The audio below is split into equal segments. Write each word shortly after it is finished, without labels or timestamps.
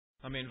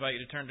Let me invite you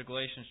to turn to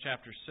Galatians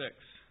chapter 6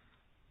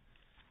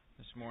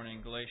 this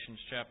morning. Galatians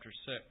chapter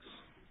 6.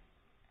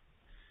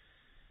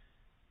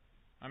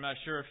 I'm not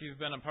sure if you've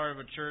been a part of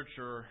a church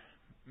or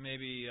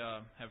maybe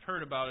have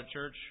heard about a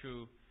church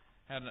who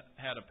had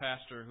a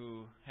pastor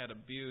who had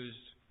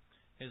abused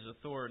his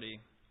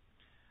authority.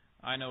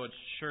 I know a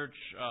church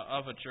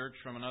of a church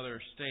from another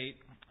state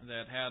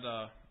that had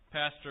a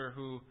pastor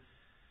who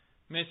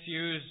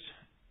misused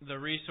the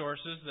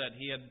resources that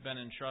he had been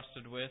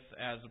entrusted with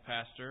as a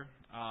pastor.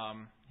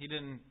 He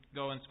didn't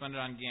go and spend it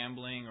on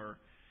gambling or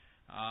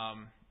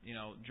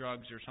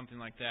drugs or something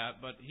like that,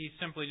 but he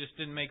simply just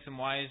didn't make some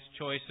wise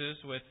choices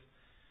with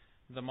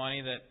the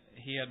money that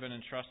he had been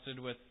entrusted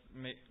with.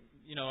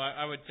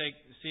 I would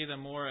see them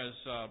more as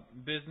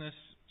business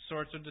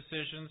sorts of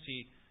decisions.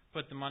 He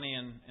put the money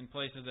in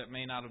places that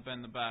may not have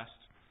been the best.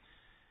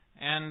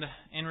 And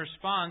in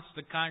response,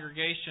 the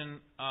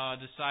congregation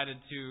decided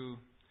to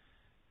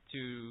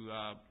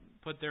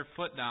put their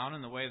foot down,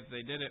 and the way that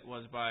they did it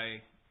was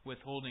by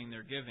withholding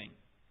their giving.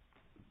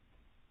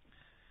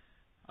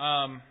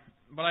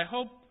 But I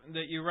hope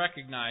that you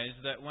recognize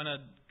that when a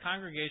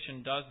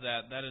congregation does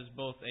that, that is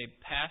both a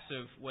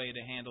passive way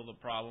to handle the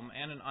problem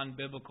and an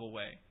unbiblical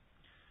way.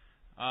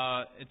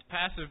 It's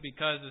passive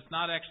because it's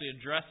not actually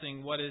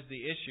addressing what is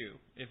the issue.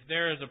 If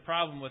there is a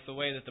problem with the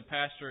way that the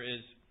pastor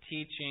is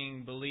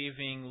teaching,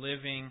 believing,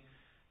 living,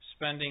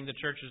 spending the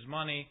church's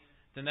money,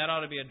 then that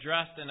ought to be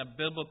addressed in a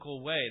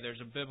biblical way.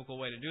 There's a biblical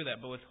way to do that.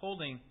 But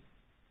withholding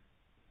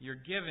your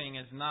giving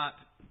is not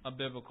a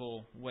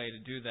biblical way to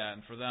do that.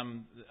 And for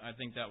them, I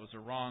think that was a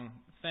wrong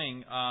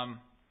thing.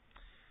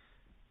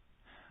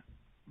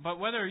 But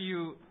whether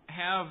you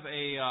have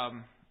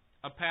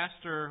a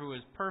pastor who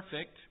is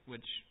perfect,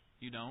 which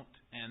you don't,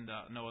 and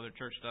no other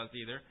church does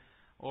either,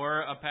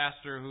 or a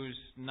pastor who's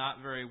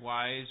not very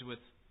wise with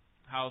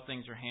how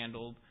things are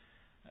handled,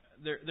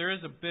 there's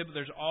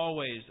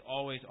always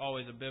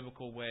a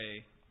biblical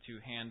way to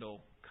handle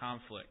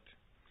conflict.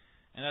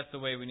 And that's the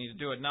way we need to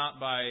do it, not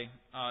by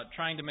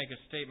trying to make a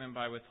statement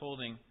by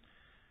withholding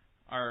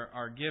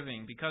our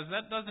giving. Because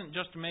that doesn't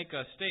just make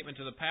a statement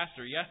to the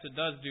pastor. Yes, it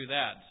does do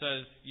that. It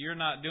says, you're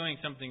not doing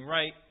something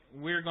right,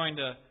 we're going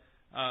to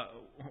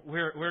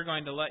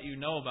let you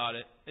know about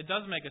it. It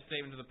does make a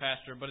statement to the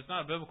pastor, but it's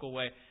not a biblical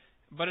way.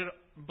 But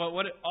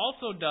what it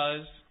also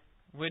does,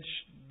 which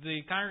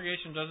the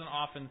congregation doesn't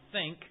often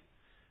think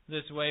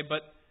this way,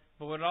 but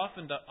what it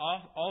often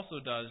also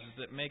does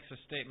is it makes a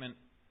statement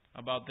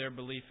about their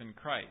belief in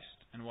Christ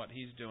and what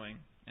He's doing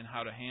and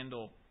how to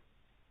handle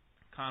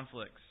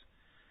conflicts.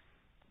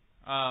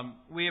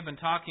 We have been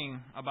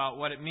talking about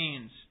what it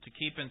means to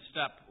keep in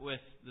step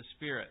with the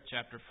Spirit,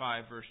 chapter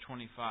 5, verse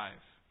 25.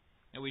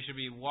 And we should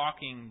be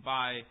walking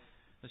by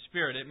the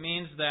Spirit. It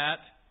means that,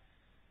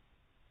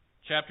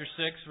 chapter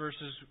 6,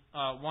 verses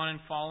 1 and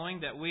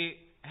following, that we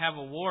have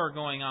a war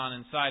going on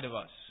inside of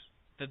us.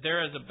 That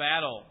there is a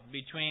battle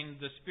between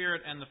the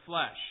Spirit and the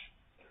flesh.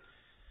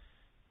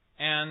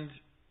 And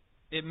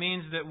it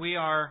means that we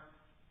are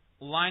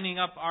lining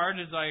up our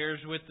desires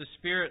with the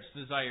Spirit's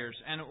desires.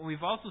 And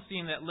we've also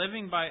seen that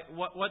living by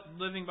what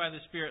living by the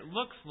Spirit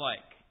looks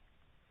like.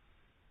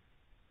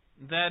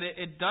 That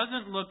it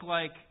doesn't look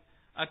like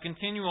a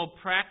continual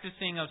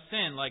practicing of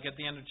sin, like at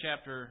the end of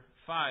chapter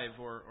 5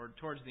 or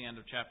towards the end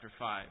of chapter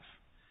 5.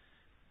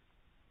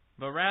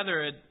 But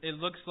rather, it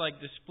looks like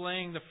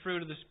displaying the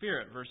fruit of the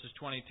Spirit, verses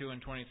 22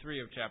 and 23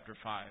 of chapter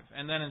 5.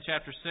 And then in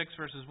chapter 6,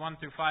 verses 1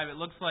 through 5, it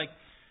looks like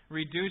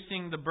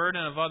reducing the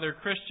burden of other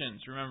Christians.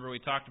 Remember, we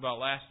talked about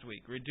last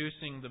week,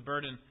 reducing the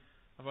burden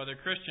of other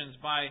Christians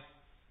by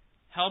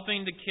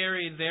helping to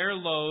carry their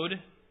load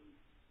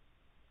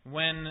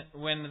when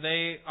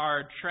they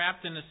are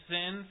trapped in a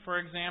sin, for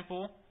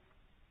example,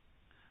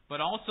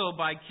 but also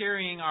by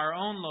carrying our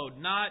own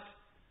load, not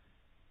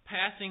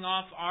passing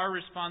off our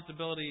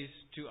responsibilities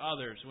to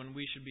others when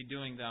we should be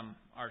doing them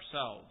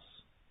ourselves.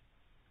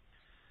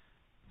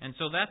 And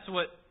so that's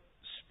what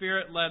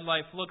Spirit-led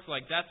life looks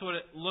like. That's what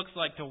it looks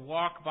like to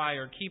walk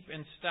by or keep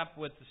in step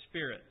with the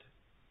Spirit.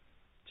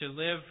 To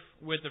live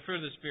with the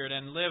fruit of the Spirit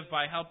and live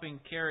by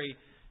helping carry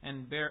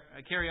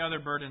other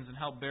burdens and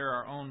help bear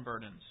our own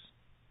burdens.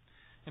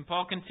 And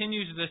Paul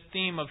continues this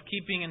theme of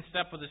keeping in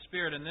step with the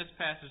Spirit in this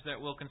passage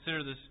that we'll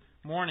consider this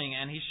morning,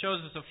 and he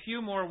shows us a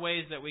few more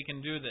ways that we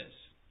can do this.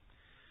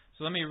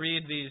 So let me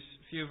read these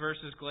few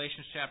verses,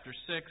 Galatians chapter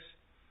 6,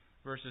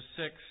 verses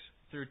 6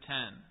 through 10.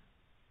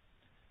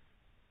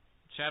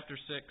 Chapter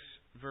 6,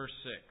 verse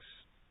 6.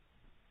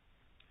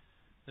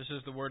 This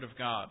is the Word of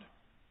God.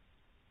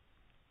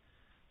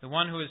 The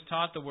one who is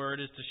taught the Word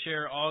is to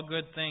share all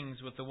good things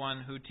with the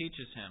one who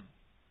teaches him.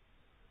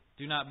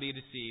 Do not be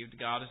deceived,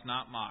 God is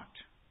not mocked.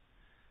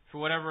 For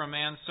whatever a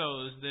man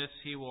sows, this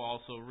he will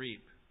also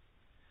reap.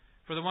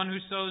 For the one who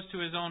sows to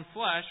his own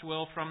flesh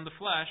will from the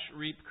flesh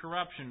reap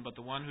corruption, but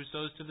the one who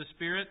sows to the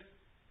Spirit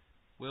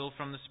will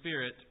from the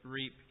Spirit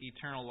reap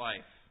eternal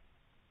life.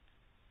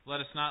 Let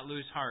us not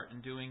lose heart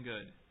in doing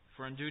good,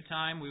 for in due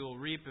time we will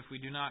reap if we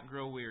do not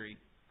grow weary.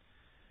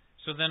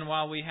 So then,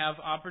 while we have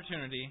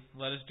opportunity,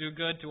 let us do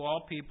good to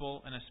all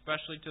people, and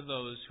especially to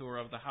those who are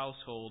of the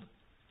household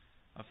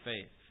of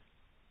faith.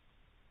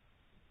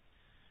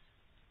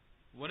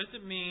 What does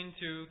it mean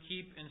to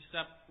keep in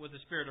step with the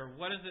Spirit, or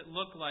what does it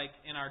look like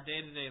in our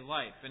day-to-day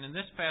life? And in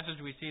this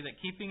passage we see that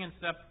keeping in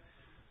step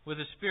with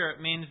the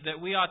Spirit means that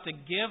we ought to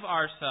give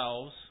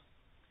ourselves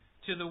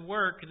to the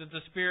work that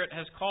the Spirit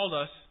has called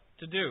us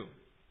to do.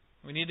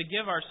 We need to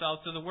give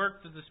ourselves to the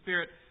work that the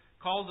Spirit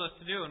calls us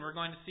to do. And we're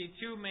going to see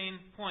two main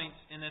points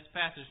in this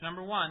passage.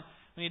 Number one,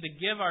 we need to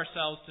give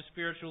ourselves to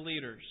spiritual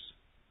leaders.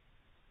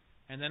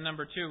 And then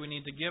number two, we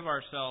need to give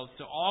ourselves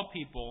to all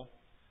people,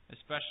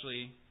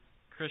 especially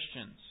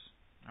Christians.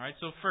 All right,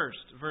 so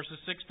first, verses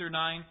 6 through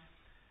 9,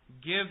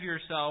 give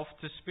yourself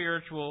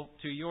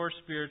to your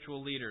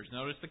spiritual leaders.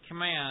 Notice the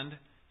command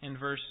in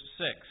verse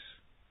 6.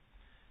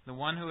 The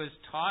one who is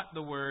taught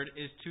the word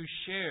is to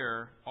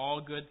share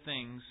all good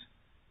things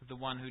with the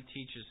one who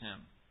teaches him.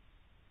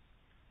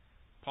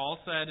 Paul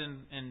said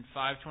in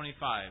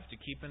 5:25 to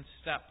keep in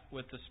step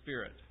with the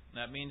Spirit.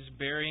 That means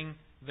bearing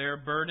their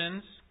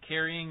burdens,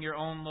 carrying your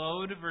own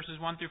load, verses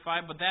 1 through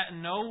 5. But that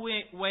in no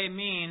way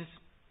means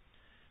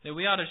that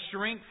we ought to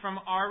shrink from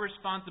our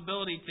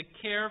responsibility to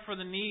care for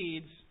the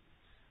needs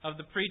of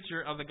the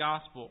preacher of the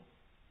gospel.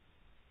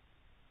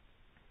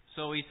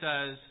 So he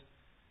says,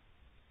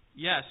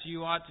 yes,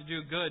 you ought to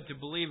do good to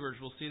believers.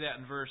 We'll see that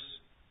in verse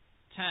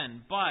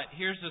 10. But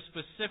here's a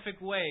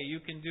specific way you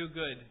can do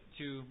good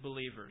to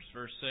believers.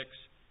 Verse 6,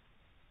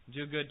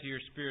 do good to your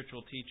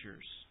spiritual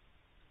teachers.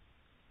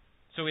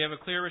 So we have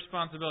a clear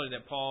responsibility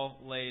that Paul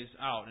lays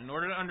out. In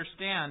order to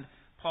understand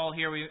Paul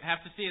here, we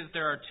have to see that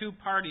there are two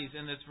parties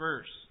in this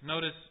verse.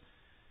 Notice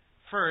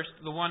first,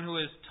 the one who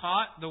is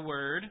taught the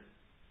word,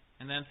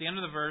 and then at the end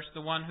of the verse,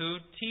 the one who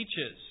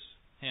teaches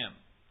him.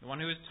 The one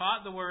who is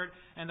taught the word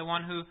and the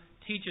one who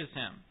teaches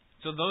him.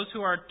 So those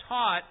who are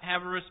taught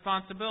have a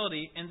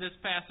responsibility in this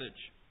passage.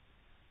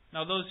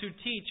 Now those who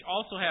teach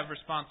also have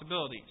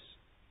responsibilities.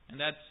 And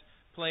that's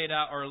played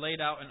out or laid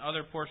out in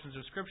other portions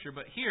of Scripture.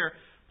 But here,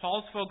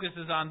 Paul's focus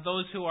is on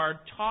those who are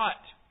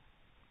taught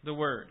the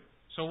word.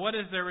 So what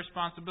is their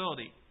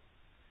responsibility?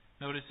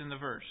 Notice in the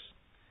verse.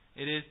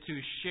 It is to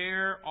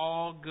share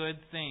all good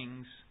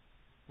things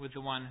with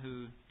the one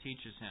who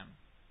teaches him.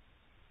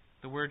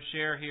 The word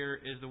share here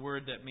is the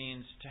word that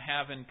means to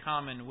have in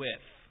common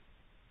with.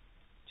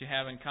 To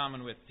have in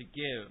common with, to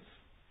give.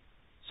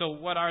 So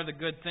what are the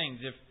good things?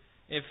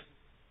 If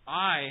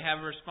I have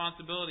a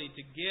responsibility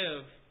to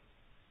give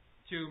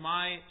to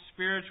my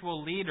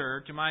spiritual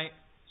leader, to my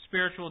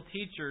spiritual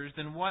teachers,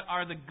 then what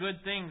are the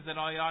good things that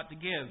I ought to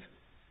give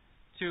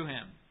to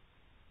him?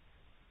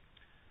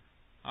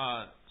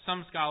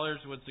 Some scholars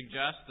would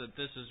suggest that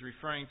this is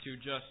referring to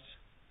just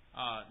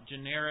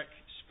generic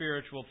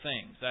spiritual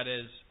things. That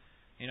is,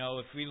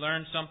 if we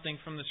learn something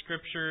from the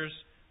Scriptures,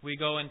 we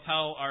go and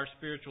tell our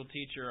spiritual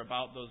teacher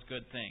about those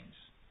good things.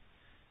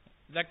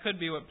 That could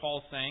be what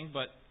Paul's saying,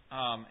 but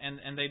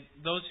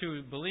those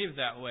who believe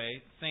that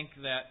way think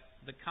that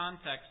the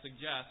context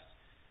suggests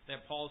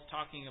that Paul's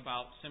talking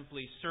about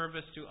simply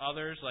service to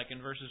others, like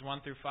in verses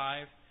 1 through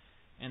 5,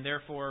 and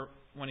therefore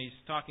when he's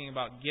talking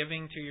about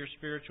giving to your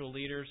spiritual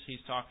leaders, he's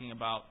talking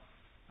about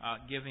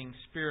giving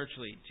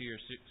spiritually to your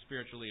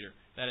spiritual leader.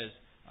 That is,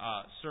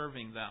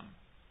 serving them.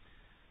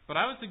 But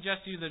I would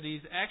suggest to you that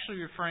he's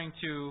actually referring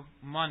to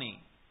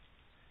money.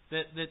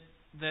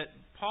 That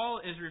Paul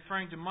is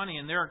referring to money,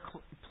 and there are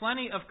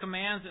plenty of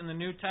commands in the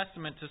New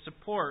Testament to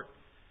support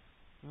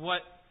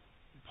what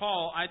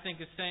Paul, I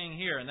think, is saying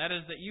here, and that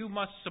is that you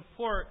must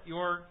support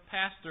your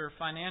pastor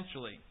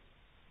financially.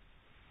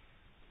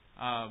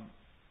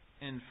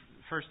 In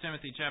 1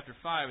 Timothy chapter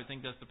 5, I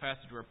think that's the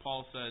passage where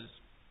Paul says,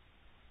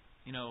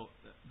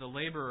 the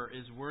laborer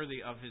is worthy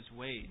of his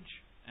wage.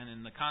 And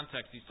in the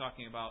context, he's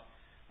talking about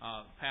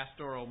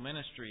pastoral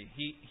ministry.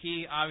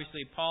 He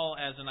obviously, Paul,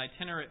 as an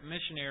itinerant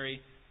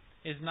missionary,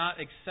 is not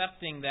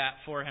accepting that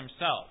for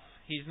himself.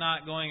 He's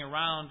not going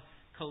around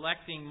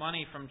collecting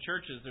money from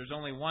churches. There's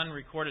only one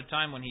recorded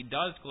time when he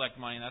does collect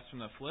money, and that's from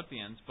the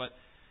Philippians. But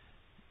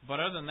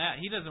other than that,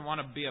 he doesn't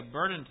want to be a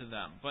burden to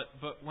them. But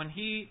when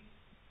he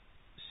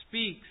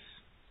speaks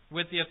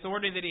with the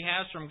authority that he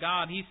has from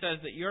God, he says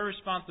that your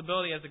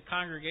responsibility as a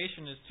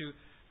congregation is to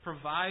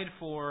provide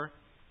for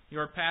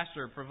your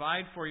pastor,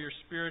 provide for your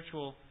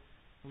spiritual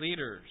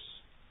leaders.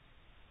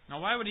 Now,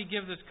 why would he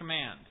give this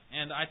command?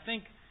 And I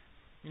think,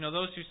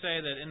 those who say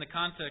that in the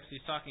context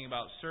he's talking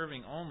about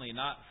serving only,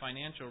 not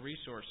financial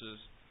resources,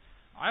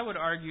 I would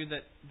argue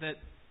that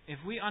if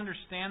we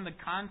understand the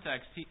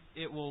context,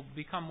 it will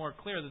become more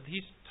clear that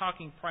he's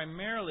talking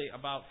primarily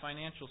about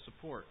financial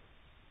support.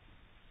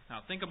 Now,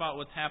 think about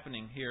what's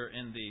happening here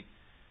in the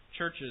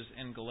churches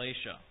in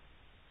Galatia.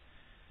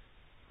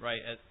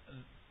 Right?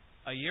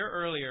 A year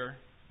earlier,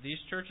 these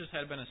churches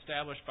had been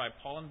established by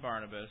Paul and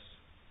Barnabas,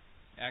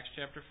 Acts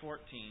chapter 14,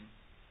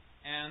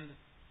 and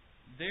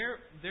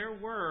there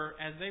were,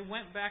 as they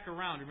went back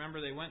around,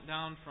 remember they went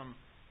down from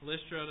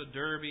Lystra to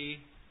Derbe,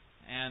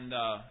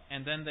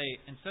 And then they,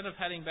 instead of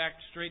heading back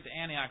straight to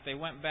Antioch, they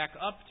went back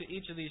up to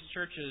each of these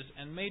churches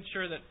and made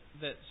sure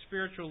that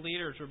spiritual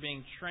leaders were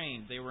being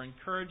trained. They were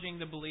encouraging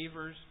the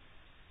believers.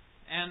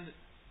 And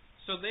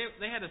so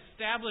they had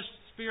established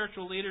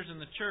spiritual leaders in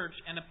the church,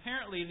 and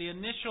apparently the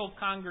initial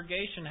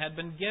congregation had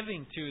been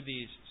giving to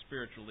these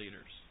spiritual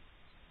leaders.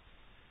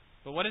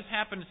 But what has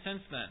happened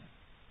since then?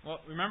 Well,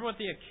 remember what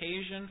the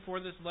occasion for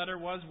this letter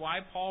was? Why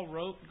Paul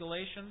wrote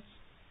Galatians?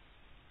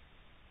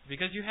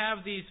 Because you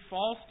have these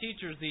false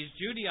teachers, these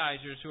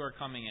Judaizers who are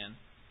coming in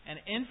and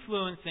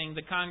influencing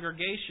the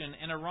congregation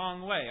in a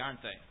wrong way,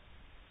 aren't they?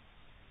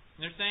 And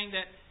they're saying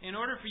that in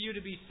order for you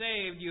to be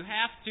saved, you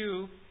have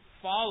to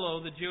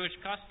follow the Jewish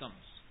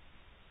customs.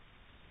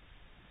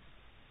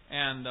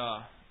 And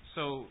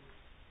so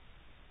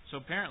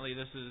apparently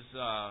this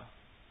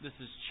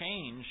has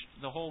changed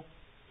the whole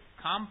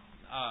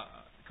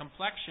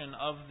complexion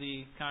of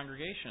the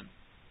congregation.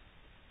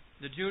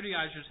 The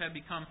Judaizers had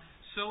become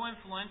so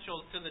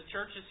influential to the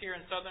churches here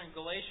in southern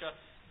Galatia,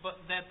 but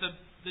that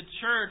the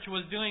church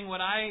was doing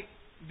what I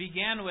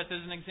began with as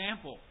an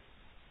example.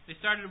 They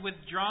started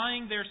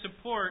withdrawing their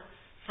support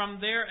from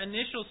their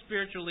initial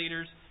spiritual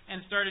leaders and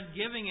started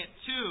giving it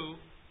to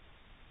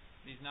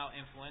these now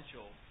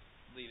influential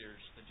leaders,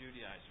 the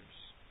Judaizers.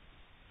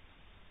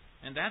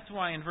 And that's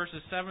why in verses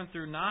 7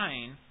 through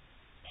 9,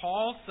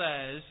 Paul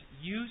says,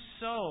 you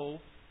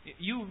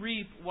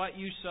reap what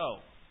you sow.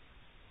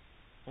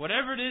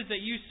 Whatever it is that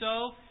you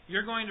sow,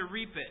 you're going to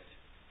reap it.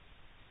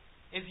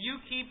 If you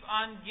keep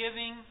on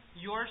giving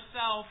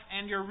yourself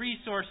and your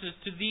resources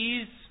to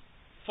these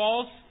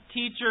false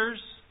teachers,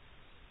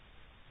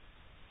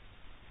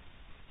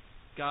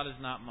 God is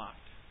not mocked.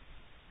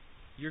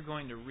 You're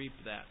going to reap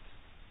that.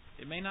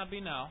 It may not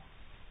be now.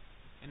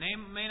 It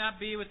may not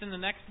be within the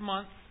next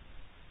month.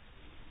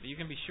 But you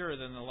can be sure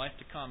that in the life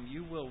to come,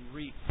 you will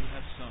reap what you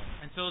have sown.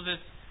 And so this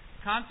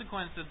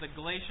consequence that the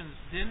Galatians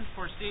didn't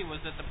foresee was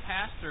that the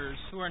pastors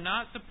who are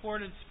not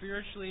supported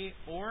spiritually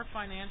or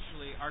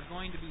financially are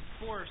going to be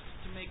forced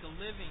to make a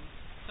living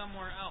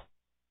somewhere else.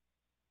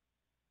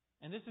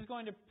 And this is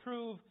going to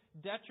prove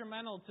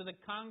detrimental to the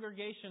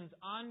congregation's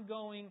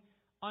ongoing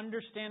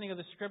understanding of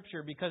the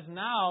Scripture, because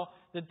now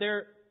that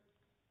they're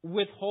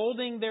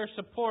withholding their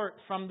support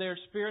from their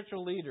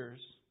spiritual leaders,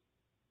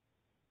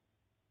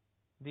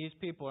 these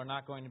people are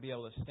not going to be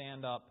able to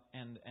stand up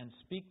and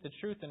speak the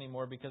truth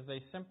anymore, because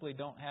they simply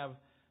don't have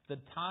the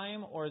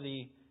time or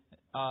the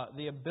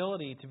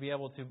ability to be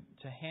able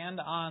to hand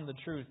on the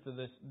truth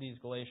to these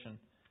Galatian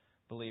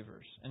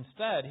believers.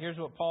 Instead, here's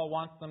what Paul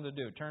wants them to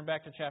do. Turn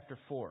back to chapter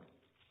 4.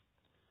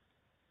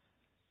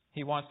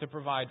 He wants to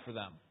provide for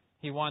them.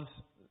 He wants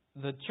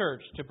the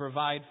church to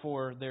provide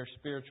for their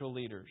spiritual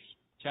leaders.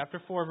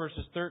 Chapter 4,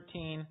 verses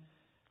 13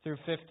 through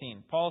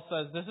 15. Paul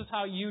says, "This is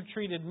how you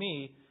treated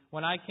me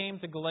when I came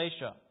to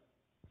Galatia.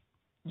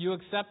 You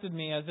accepted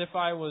me as if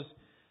I was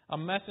a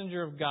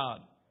messenger of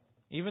God,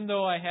 even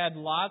though I had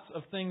lots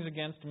of things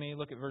against me."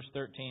 Look at verse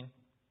 13.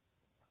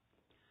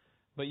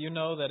 "But you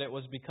know that it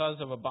was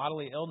because of a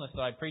bodily illness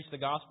that I preached the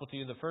gospel to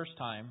you the first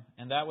time,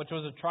 and that which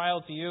was a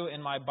trial to you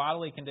in my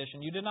bodily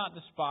condition you did not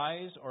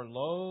despise or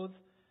loathe,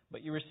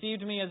 but you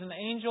received me as an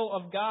angel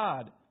of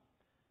God,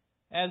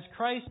 as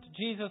Christ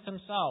Jesus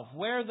Himself.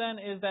 Where then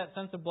is that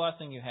sense of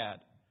blessing you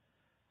had?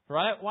 For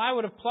I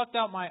would have plucked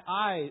out my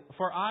eye,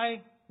 for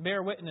I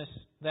bear witness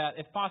that,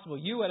 if possible,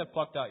 you would have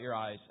plucked out your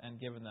eyes and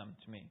given them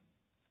to me."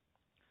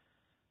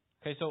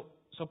 Okay, so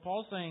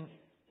Paul's saying,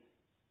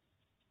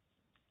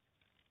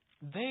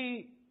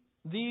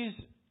 these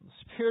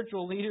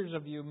spiritual leaders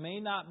of you may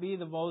not be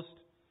the most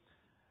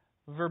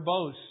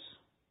verbose.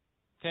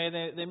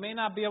 Okay, they may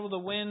not be able to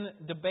win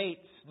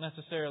debates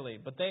necessarily,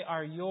 but they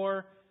are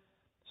your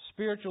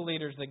spiritual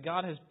leaders that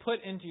God has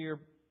put into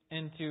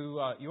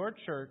your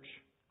church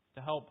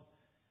to help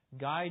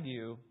guide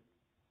you.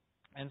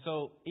 And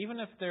so even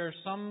if there's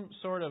some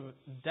sort of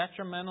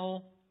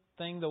detrimental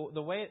thing,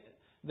 the way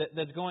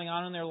that's going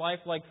on in their life,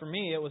 like for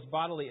me, it was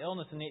bodily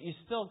illness, and yet you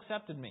still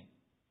accepted me.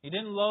 You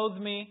didn't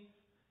loathe me.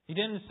 You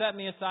didn't set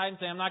me aside and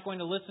say, "I'm not going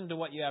to listen to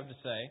what you have to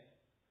say."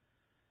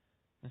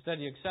 Instead,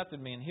 you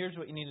accepted me. And here's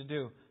what you need to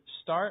do.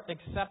 Start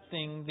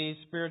accepting these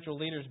spiritual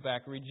leaders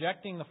back,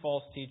 rejecting the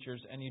false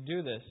teachers, and you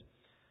do this.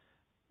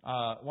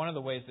 One of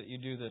the ways that you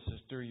do this is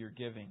through your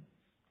giving.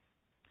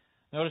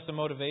 Notice the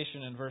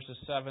motivation in verses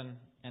 7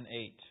 and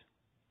 8.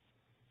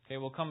 Okay,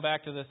 we'll come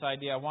back to this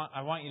idea.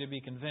 I want you to be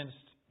convinced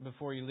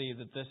before you leave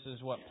that this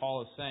is what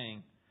Paul is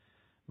saying.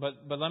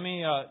 But let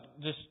me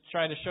just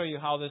try to show you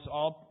how this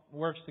all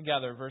works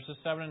together. Verses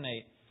 7 and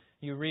 8.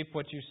 You reap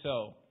what you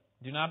sow.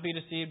 Do not be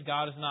deceived.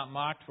 God is not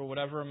mocked. For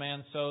whatever a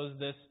man sows,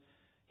 this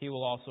he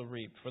will also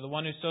reap. For the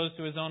one who sows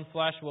to his own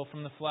flesh will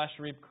from the flesh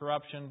reap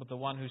corruption, but the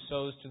one who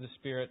sows to the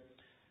Spirit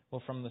will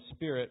from the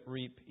Spirit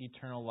reap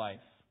eternal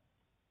life.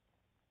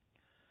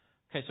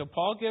 Okay, so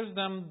Paul gives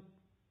them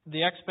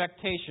the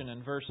expectation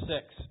in verse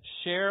 6.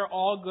 Share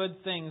all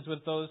good things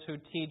with those who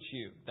teach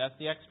you. That's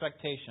the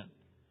expectation.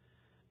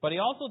 But he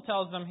also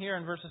tells them here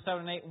in verses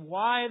 7 and 8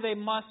 why they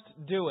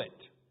must do it.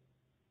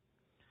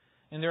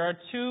 And there are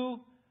two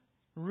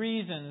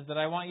reasons that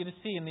I want you to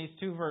see in these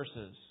two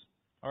verses,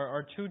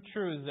 or two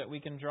truths that we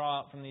can draw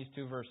out from these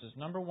two verses.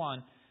 Number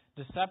one,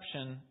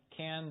 deception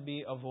can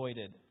be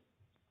avoided.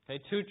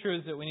 Okay, two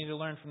truths that we need to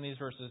learn from these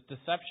verses.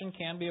 Deception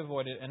can be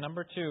avoided. And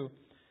number two,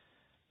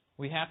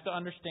 we have to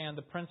understand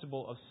the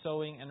principle of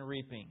sowing and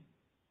reaping.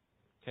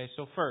 Okay,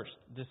 so first,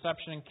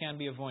 deception can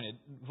be avoided.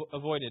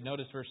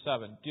 Notice verse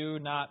 7. Do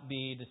not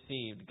be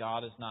deceived.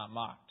 God is not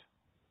mocked.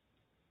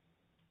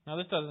 Now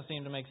this doesn't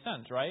seem to make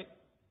sense, right?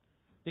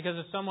 Because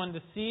if someone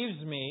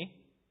deceives me,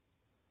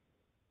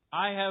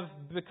 I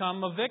have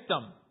become a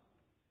victim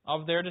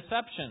of their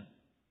deception.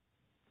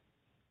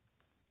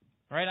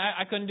 Right?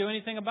 I couldn't do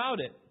anything about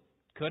it.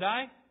 Could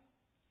I?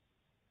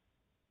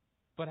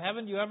 But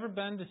haven't you ever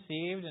been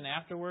deceived and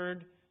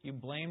afterward you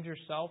blamed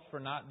yourself for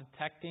not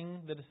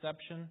detecting the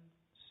deception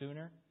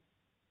sooner?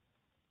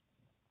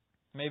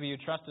 Maybe you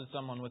trusted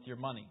someone with your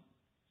money.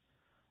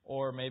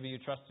 Or maybe you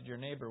trusted your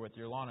neighbor with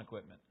your lawn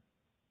equipment.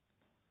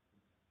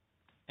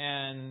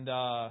 And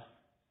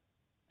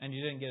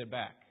you didn't get it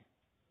back.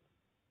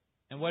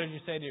 And what did you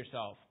say to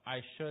yourself?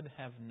 I should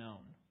have known.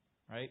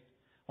 Right?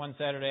 One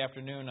Saturday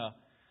afternoon,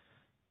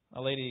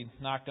 a lady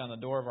knocked on the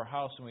door of our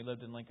house when we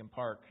lived in Lincoln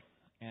Park.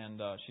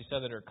 And she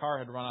said that her car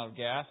had run out of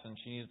gas and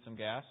she needed some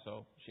gas.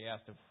 So she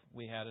asked if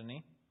we had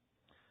any.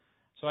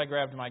 So I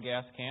grabbed my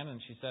gas can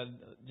and she said,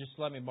 just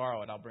let me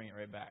borrow it. I'll bring it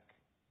right back.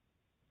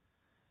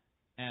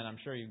 And I'm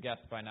sure you've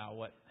guessed by now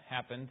what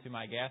happened to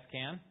my gas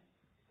can.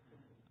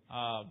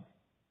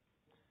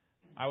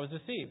 I was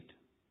deceived.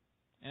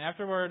 And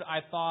afterward, I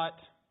thought,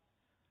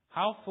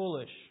 how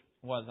foolish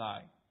was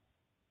I?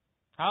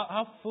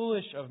 How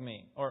foolish of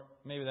me. Or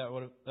maybe that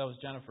was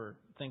Jennifer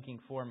thinking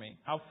for me.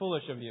 How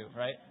foolish of you,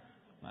 right?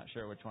 I'm not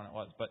sure which one it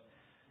was. But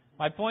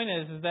my point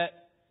is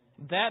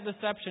that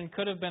deception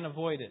could have been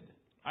avoided.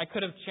 I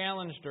could have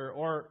challenged her,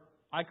 or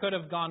I could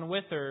have gone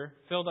with her,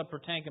 filled up her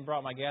tank, and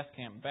brought my gas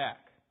can back.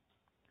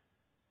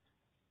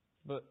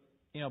 But,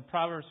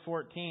 Proverbs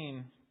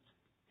 14,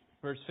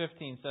 verse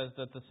 15 says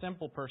that the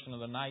simple person or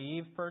the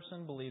naive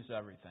person believes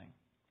everything.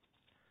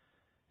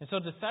 And so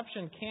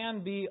deception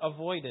can be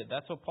avoided.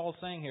 That's what Paul's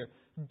saying here.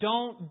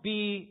 Don't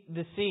be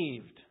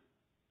deceived.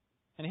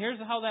 And here's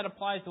how that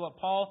applies to what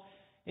Paul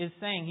is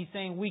saying. He's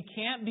saying we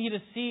can't be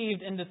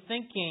deceived into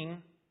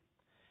thinking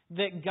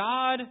that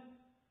God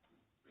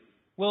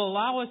will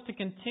allow us to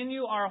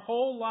continue our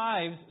whole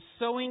lives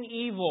sowing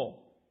evil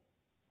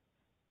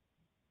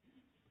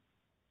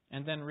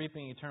and then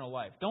reaping eternal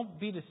life. Don't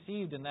be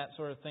deceived in that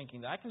sort of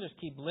thinking, that I can just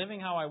keep living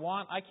how I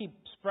want. I keep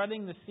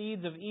spreading the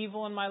seeds of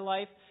evil in my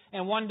life,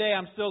 and one day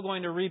I'm still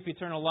going to reap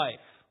eternal life.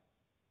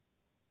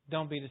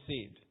 Don't be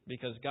deceived,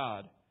 because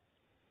God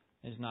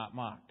is not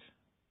mocked.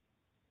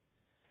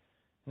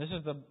 And this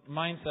is the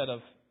mindset of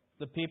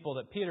the people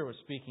that Peter was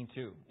speaking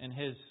to in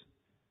his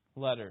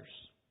letters.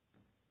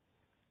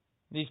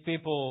 These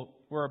people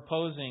were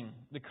opposing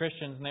the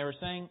Christians, and they were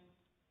saying,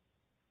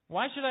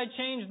 why should I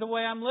change the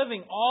way I'm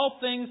living? All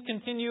things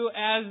continue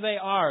as they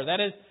are. That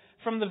is,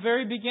 from the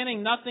very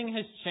beginning, nothing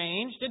has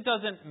changed. It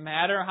doesn't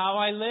matter how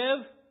I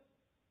live.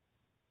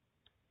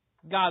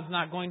 God's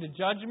not going to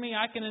judge me.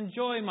 I can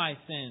enjoy my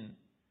sin.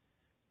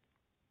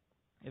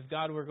 If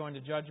God were going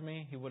to judge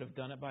me, He would have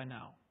done it by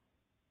now.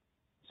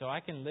 So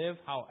I can live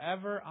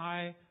however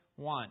I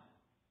want.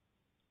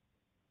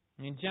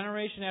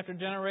 Generation after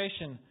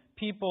generation,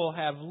 people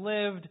have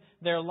lived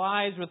their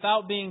lives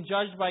without being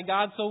judged by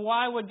God, so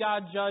why would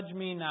God judge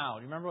me now?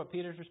 Do you remember what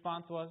Peter's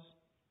response was?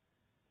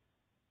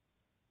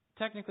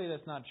 Technically,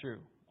 that's not true.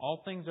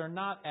 All things are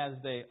not as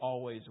they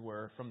always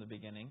were from the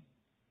beginning.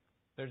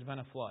 There's been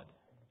a flood.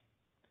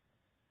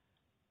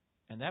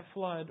 And that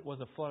flood was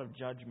a flood of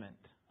judgment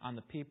on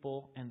the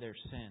people and their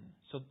sin.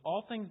 So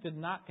all things did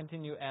not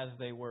continue as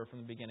they were from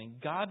the beginning.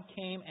 God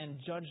came and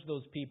judged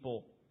those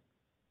people.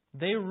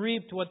 They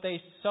reaped what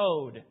they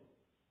sowed.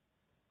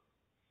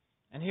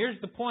 And here's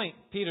the point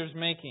Peter's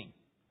making.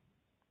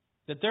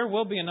 That there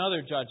will be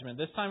another judgment.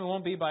 This time it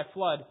won't be by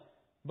flood,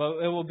 but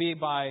it will be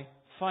by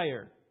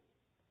fire.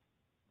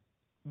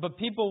 But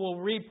people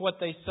will reap what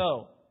they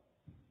sow.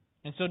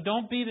 And so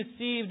don't be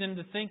deceived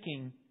into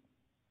thinking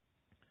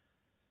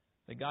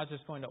that God's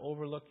just going to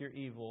overlook your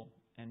evil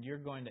and you're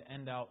going to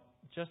end out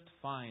just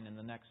fine in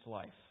the next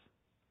life.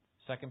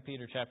 2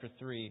 Peter chapter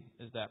 3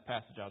 is that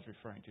passage I was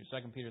referring to.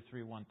 2 Peter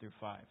 3, 1 through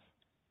 5.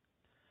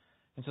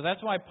 And so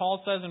that's why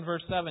Paul says in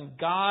verse 7,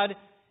 God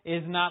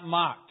is not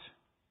mocked.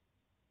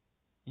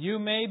 You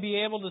may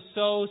be able to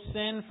sow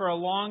sin for a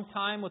long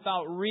time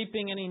without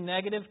reaping any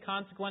negative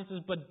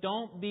consequences, but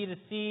don't be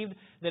deceived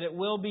that it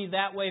will be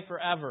that way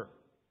forever.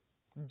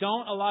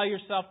 Don't allow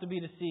yourself to be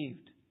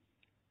deceived.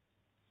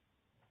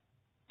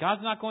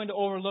 God's not going to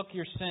overlook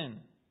your sin.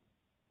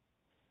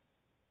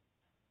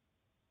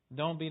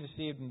 Don't be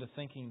deceived into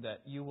thinking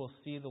that you will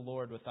see the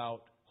Lord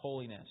without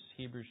holiness.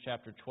 Hebrews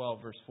chapter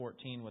 12, verse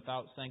 14.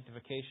 Without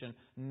sanctification,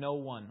 no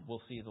one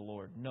will see the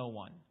Lord. No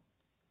one.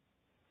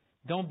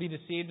 Don't be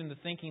deceived into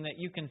thinking that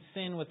you can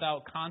sin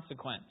without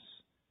consequence.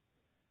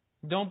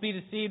 Don't be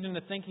deceived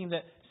into thinking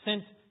that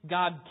since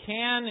God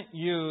can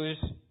use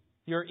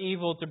your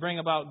evil to bring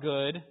about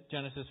good,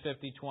 Genesis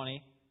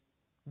 50:20,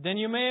 then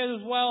you may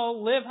as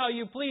well live how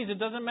you please. It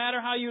doesn't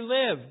matter how you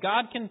live.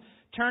 God can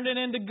turn it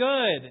into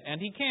good, and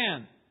He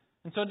can.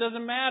 And so it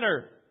doesn't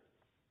matter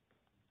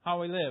how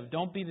we live.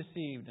 Don't be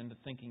deceived into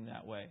thinking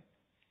that way.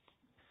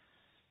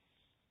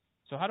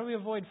 So how do we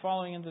avoid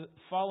falling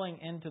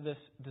into this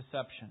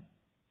deception?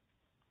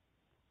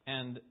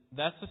 And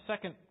that's the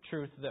second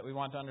truth that we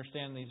want to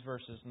understand in these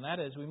verses, and that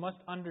is we must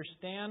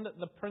understand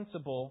the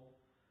principle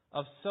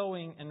of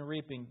sowing and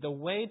reaping. The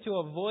way to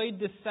avoid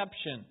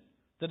deception,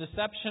 the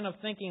deception of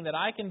thinking that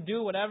I can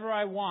do whatever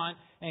I want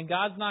and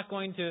God's not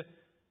going to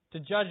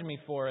judge me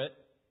for it,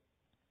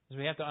 is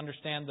we have to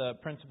understand the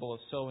principle of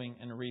sowing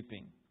and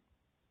reaping.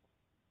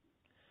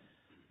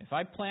 If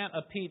I plant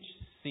a peach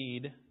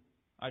seed,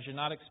 I should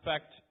not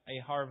expect a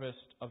harvest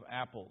of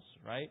apples,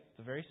 right? It's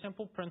a very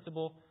simple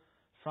principle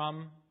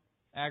from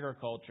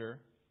agriculture.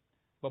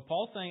 But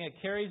Paul's saying it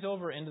carries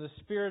over into the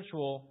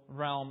spiritual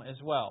realm as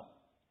well.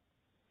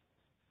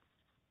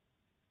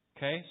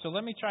 Okay, so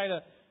let me try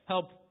to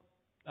help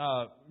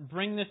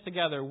bring this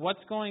together.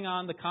 What's going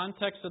on, the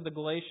context of the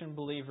Galatian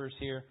believers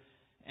here,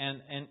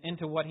 and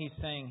into what he's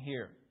saying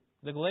here.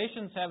 The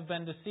Galatians have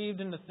been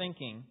deceived into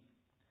thinking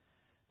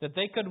that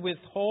they could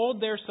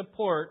withhold their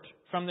support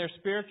from their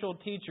spiritual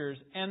teachers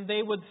and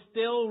they would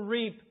still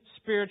reap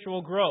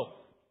spiritual growth.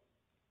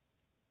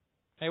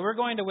 Okay, we're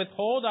going to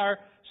withhold our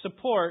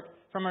support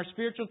from our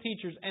spiritual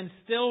teachers and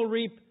still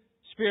reap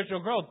spiritual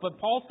growth. But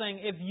Paul's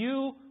saying if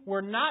you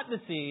were not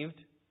deceived,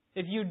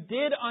 if you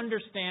did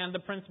understand the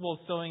principle of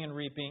sowing and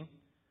reaping,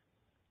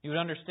 you would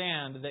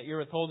understand that your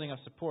withholding of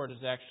support is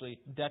actually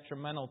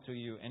detrimental to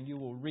you and you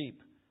will reap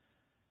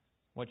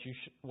what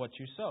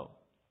you sow.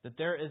 That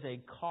there is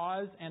a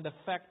cause and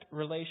effect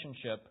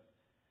relationship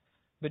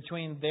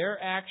between their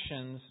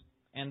actions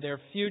and their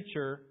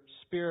future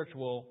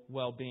spiritual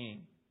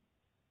well-being.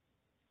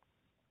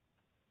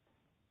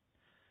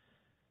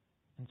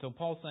 And so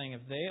Paul's saying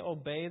if they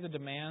obey the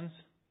demands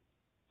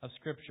of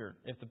Scripture,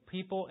 if the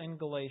people in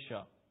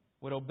Galatia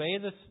would obey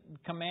the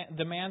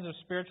demands of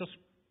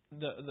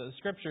the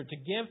Scripture to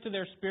give to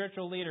their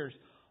spiritual leaders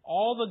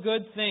all the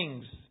good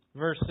things,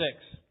 verse 6,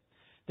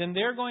 then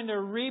they're going to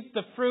reap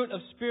the fruit of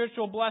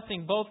spiritual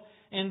blessing both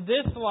in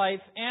this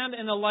life and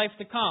in the life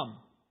to come.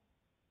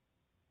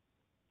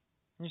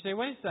 And you say,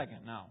 wait a second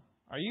now.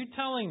 Are you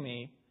telling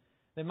me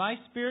that my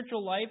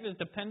spiritual life is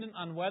dependent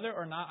on whether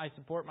or not I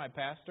support my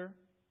pastor?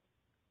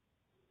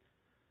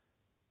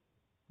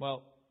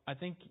 Well, I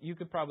think you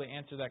could probably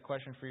answer that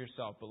question for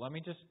yourself, but let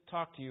me just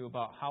talk to you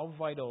about how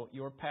vital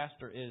your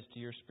pastor is to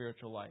your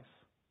spiritual life.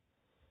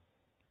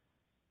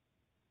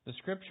 The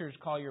Scriptures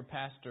call your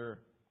pastor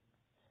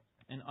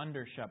an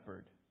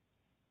under-shepherd,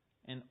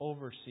 an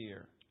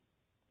overseer.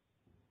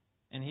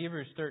 In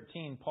Hebrews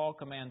 13, Paul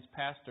commands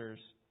pastors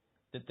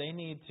that they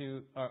need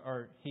to,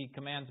 or he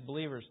commands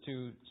believers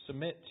to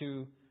submit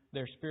to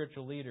their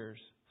spiritual leaders,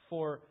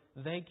 for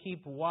they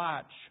keep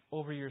watch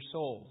over your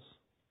souls.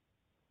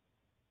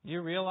 Do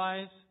you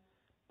realize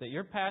that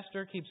your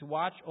pastor keeps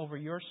watch over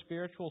your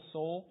spiritual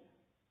soul?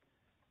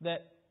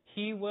 That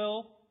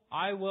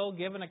I will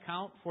give an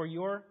account for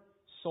your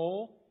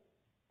soul?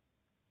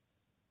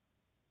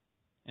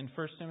 In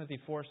 1 Timothy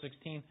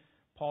 4:16,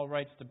 Paul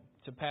writes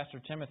to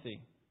Pastor Timothy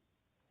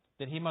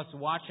that he must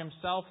watch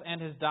himself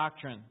and his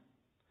doctrine.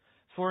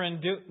 For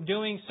in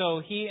doing so,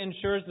 he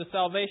ensures the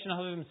salvation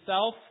of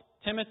himself,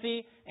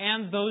 Timothy,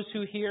 and those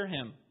who hear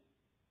him.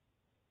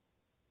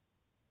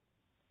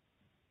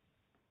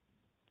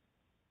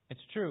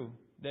 It's true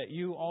that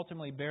you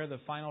ultimately bear the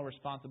final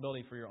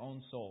responsibility for your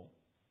own soul.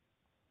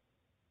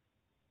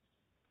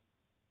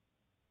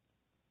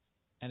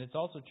 And it's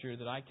also true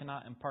that I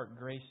cannot impart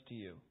grace to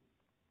you.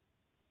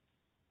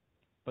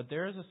 But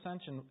there is a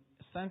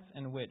sense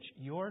in which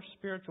your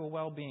spiritual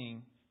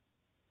well-being,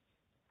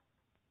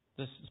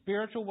 the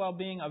spiritual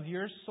well-being of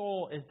your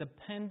soul, is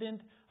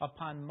dependent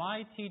upon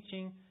my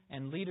teaching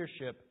and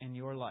leadership in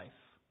your life.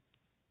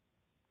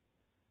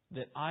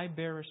 That I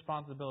bear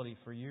responsibility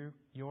for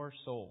your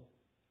soul.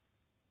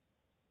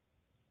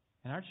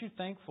 And aren't you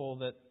thankful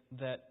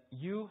that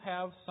you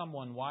have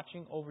someone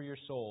watching over your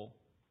soul,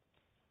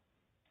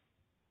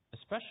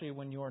 especially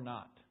when you're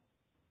not?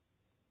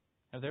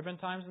 Have there been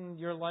times in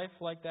your life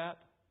like that?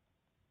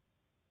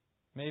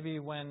 Maybe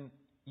when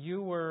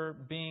you were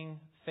being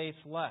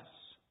faithless,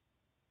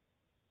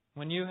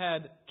 when you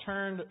had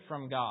turned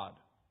from God,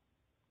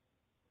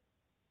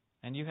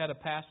 and you had a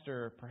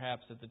pastor,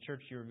 perhaps, at the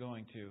church you were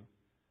going to,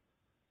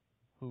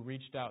 who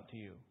reached out to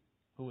you,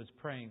 who was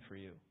praying for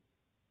you,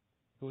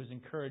 who was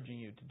encouraging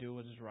you to do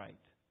what is right.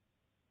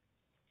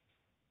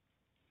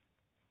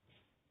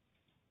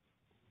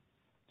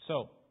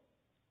 So,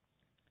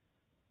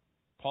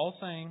 Paul's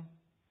saying,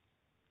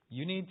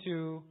 you need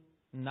to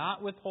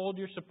not withhold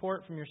your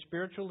support from your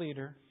spiritual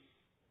leader,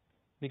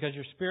 because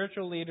your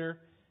spiritual leader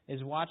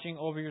is watching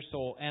over your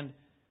soul.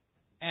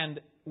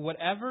 And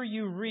whatever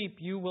you reap,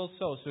 you will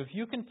sow. So if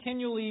you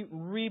continually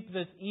reap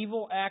this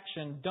evil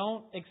action,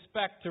 don't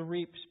expect to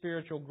reap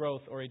spiritual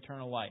growth or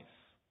eternal life.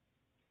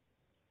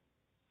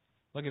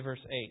 Look at verse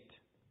 8.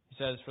 He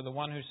says, "For the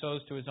one who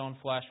sows to his own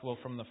flesh will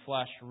from the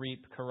flesh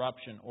reap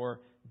corruption," or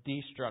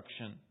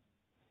destruction.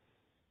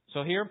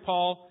 So here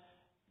Paul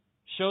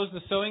shows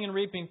the sowing and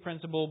reaping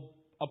principle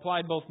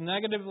applied both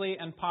negatively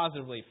and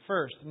positively.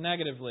 First,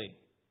 negatively.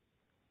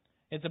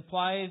 It's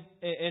applied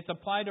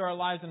to our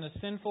lives in a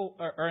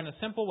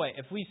simple way.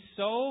 If we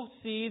sow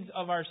seeds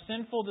of our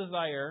sinful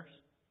desires,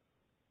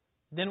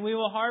 then we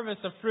will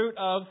harvest a fruit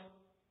of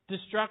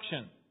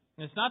destruction.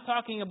 And it's not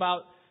talking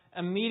about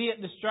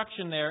immediate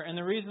destruction there, and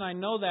the reason I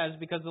know that is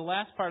because the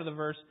last part of the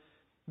verse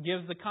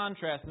gives the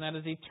contrast, and that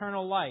is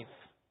eternal life.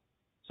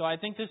 So I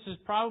think this is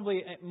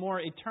probably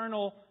more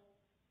eternal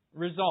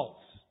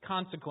results,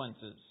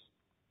 consequences.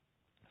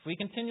 If we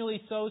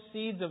continually sow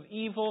seeds of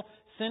evil,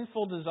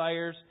 sinful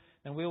desires,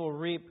 then we will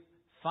reap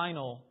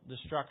final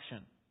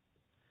destruction.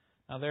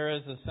 Now there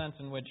is a sense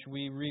in which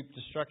we reap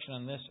destruction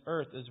on this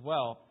earth as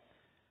well,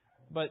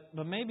 but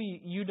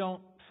maybe you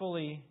don't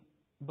fully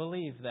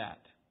believe that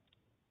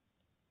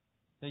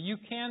you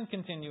can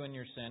continue in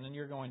your sin and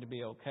you're going to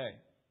be okay.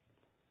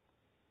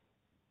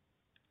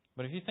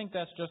 But if you think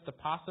that's just a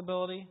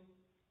possibility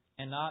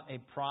and not a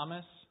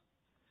promise,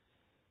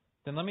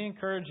 then let me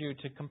encourage you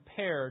to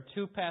compare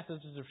two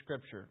passages of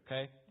Scripture,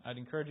 okay? I'd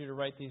encourage you to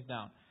write these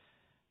down.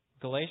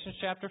 Galatians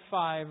chapter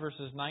 5,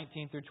 verses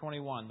 19 through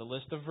 21, the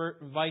list of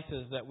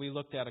vices that we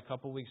looked at a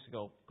couple weeks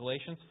ago.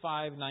 Galatians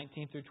 5,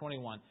 19 through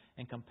 21,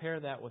 and compare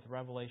that with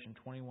Revelation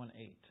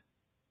 21:8.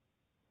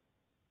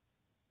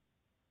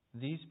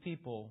 These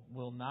people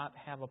will not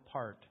have a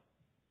part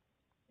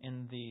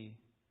in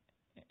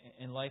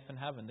life in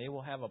heaven. They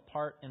will have a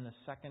part in the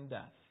second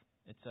death,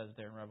 it says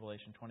there in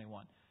Revelation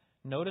 21.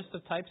 Notice the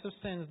types of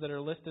sins that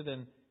are listed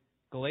in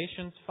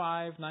Galatians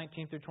 5,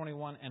 19 through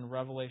 21 and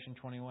Revelation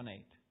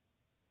 21:8.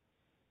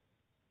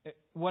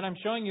 What I'm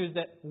showing you is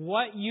that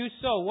what you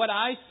sow, what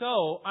I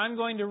sow, I'm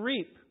going to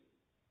reap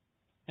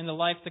in the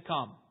life to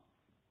come.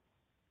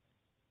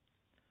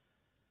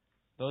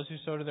 Those who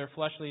sow to their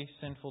fleshly,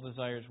 sinful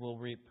desires will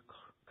reap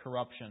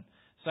corruption.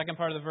 Second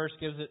part of the verse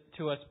gives it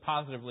to us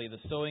positively, the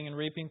sowing and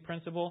reaping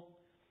principle.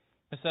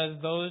 It says,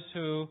 "Those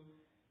who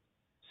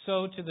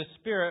sow to the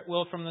Spirit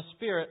will from the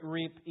Spirit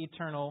reap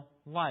eternal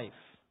life."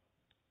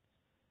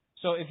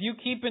 So if you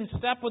keep in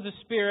step with the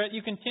Spirit,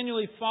 you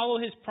continually follow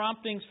His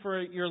promptings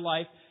for your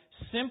life,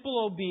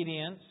 simple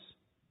obedience,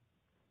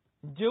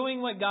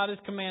 doing what God has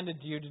commanded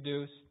you to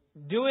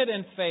do it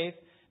in faith,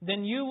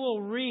 then you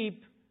will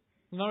reap,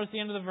 notice the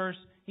end of the verse,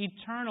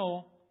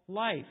 eternal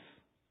life.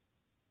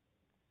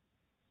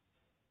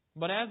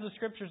 But as the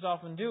Scriptures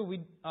often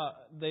do,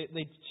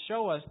 they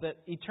show us that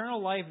eternal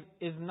life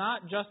is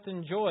not just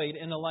enjoyed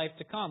in the life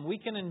to come. We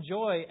can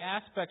enjoy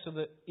aspects of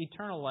the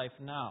eternal life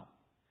now.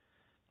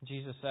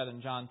 Jesus said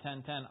in John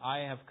 10:10, "I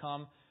have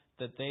come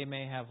that they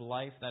may have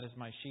life," that is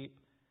my sheep,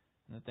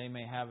 "and that they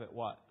may have it"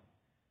 what?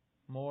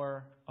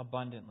 More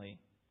abundantly.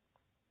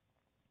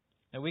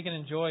 That we can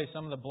enjoy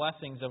some of the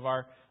blessings of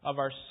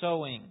our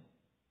sowing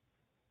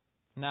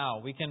now.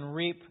 We can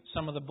reap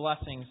some of the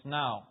blessings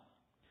now.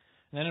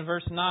 And then in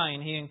verse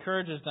 9, he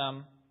encourages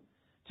them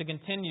to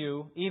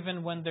continue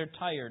even when they're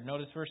tired.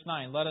 Notice verse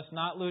 9, "Let us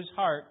not lose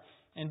heart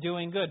in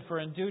doing good, for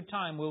in due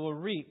time we will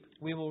reap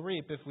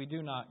if we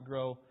do not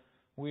grow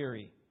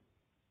weary."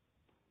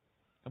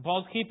 And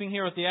Paul's keeping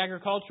here with the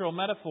agricultural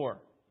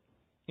metaphor.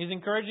 He's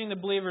encouraging the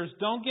believers,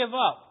 don't give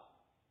up.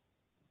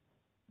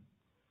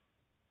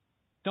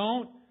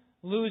 Don't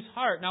lose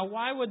heart. Now,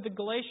 why would the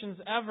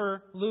Galatians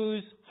ever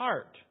lose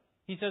heart?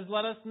 He says,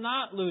 let us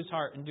not lose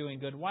heart in doing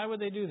good. Why would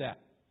they do that?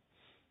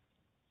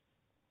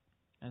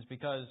 And it's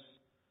because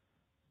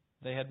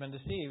they had been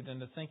deceived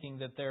into thinking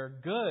that their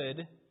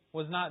good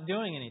was not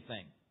doing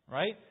anything,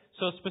 right?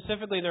 So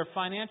specifically, their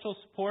financial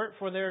support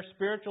for their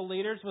spiritual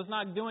leaders was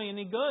not doing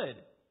any good.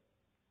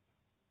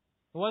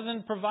 It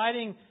wasn't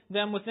providing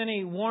them with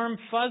any warm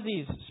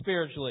fuzzies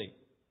spiritually.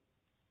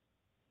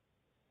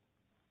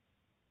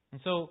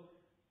 And so,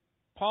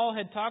 Paul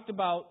had talked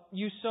about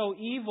you sow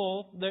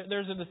evil.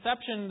 There's a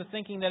deception in the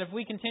thinking that if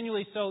we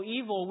continually sow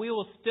evil, we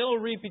will still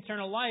reap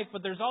eternal life.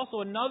 But there's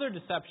also another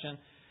deception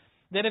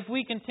that if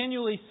we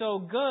continually sow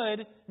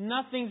good,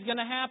 nothing's going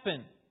to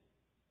happen.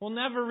 We'll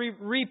never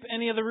reap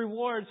any of the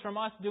rewards from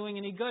us doing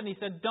any good. And he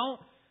said, don't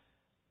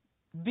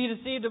be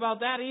deceived about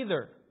that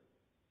either.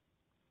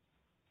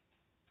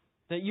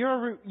 That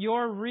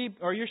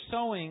your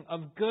sowing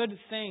of good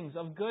things,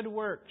 of good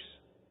works,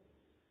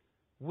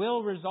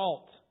 will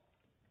result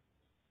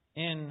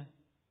in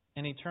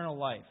an eternal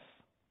life.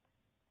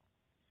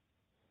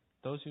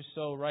 Those who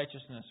sow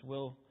righteousness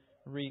will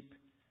reap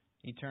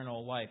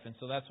eternal life. And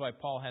so that's why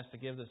Paul has to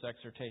give this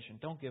exhortation.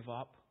 Don't give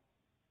up.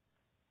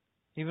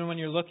 Even when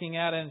you're looking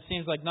at it and it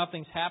seems like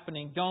nothing's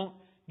happening, don't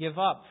give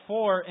up.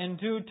 For in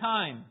due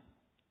time,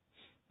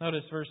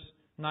 notice verse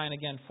 9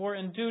 again, for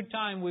in due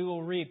time we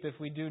will reap if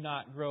we do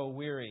not grow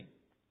weary.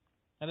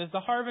 That is, the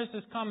harvest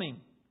is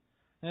coming.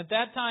 And at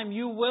that time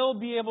you will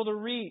be able to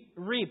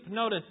reap.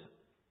 Notice,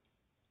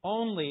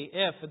 only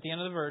if, at the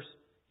end of the verse,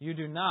 you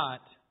do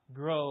not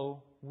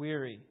grow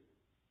weary.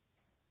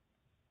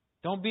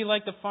 Don't be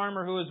like the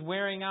farmer who is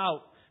wearing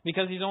out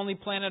because he's only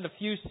planted a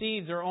few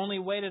seeds or only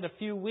waited a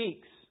few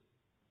weeks.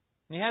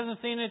 And he hasn't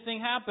seen anything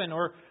happen,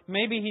 or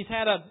maybe he's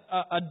had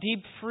a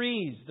deep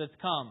freeze that's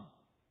come.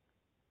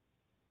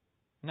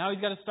 Now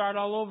he's got to start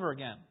all over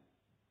again.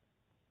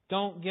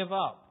 Don't give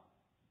up.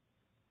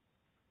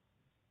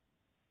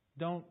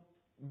 Don't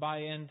buy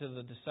into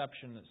the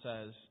deception that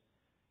says,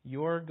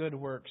 your good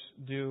works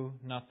do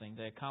nothing.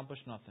 They accomplish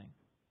nothing.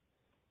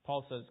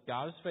 Paul says,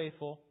 God is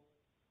faithful.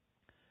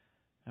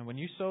 And when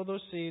you sow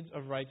those seeds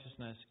of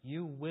righteousness,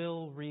 you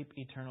will reap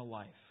eternal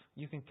life.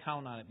 You can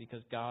count on it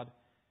because God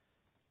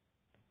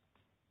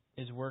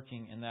is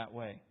working in that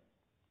way.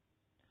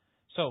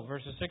 So,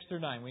 verses 6 through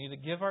 9, we need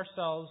to give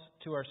ourselves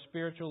to our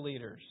spiritual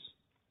leaders.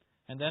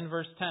 And then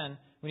verse 10,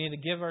 we need to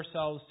give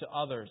ourselves to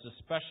others,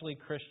 especially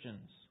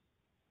Christians.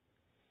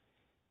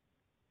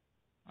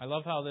 I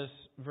love how this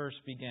verse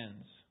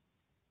begins.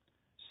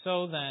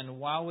 So then,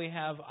 while we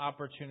have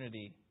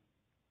opportunity,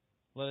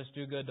 let us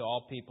do good to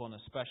all people, and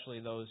especially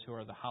those who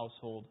are the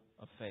household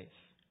of faith.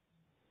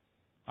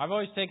 I've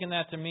always taken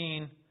that to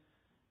mean,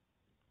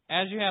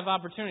 as you have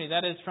opportunity,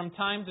 that is, from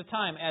time to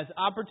time, as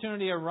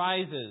opportunity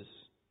arises,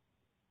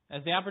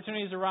 as the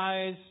opportunities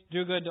arise,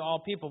 do good to all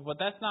people. But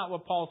that's not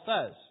what Paul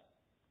says.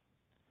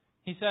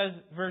 He says,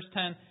 verse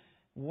 10,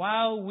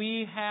 while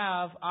we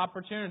have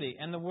opportunity.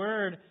 And the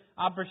word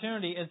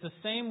opportunity is the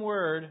same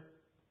word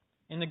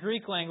in the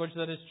Greek language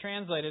that is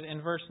translated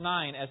in verse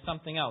 9 as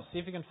something else. See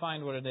if you can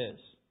find what it is.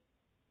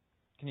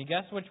 Can you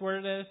guess which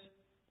word it is?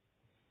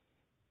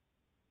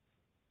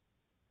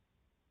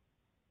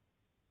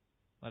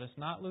 Let us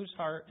not lose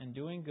heart in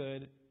doing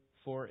good,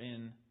 for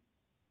in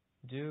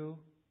due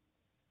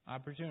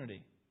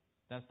opportunity.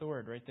 That's the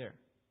word right there.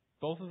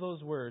 Both of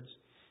those words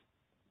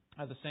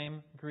are the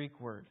same Greek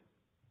word.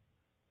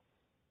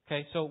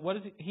 Okay, so what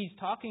is he's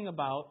talking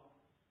about?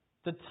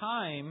 The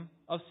time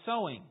of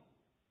sowing.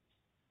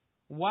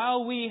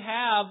 While we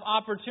have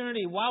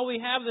opportunity, while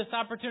we have this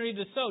opportunity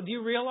to sow, do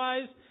you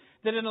realize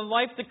that in a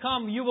life to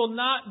come you will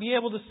not be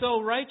able to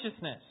sow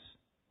righteousness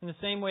in the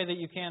same way that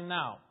you can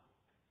now?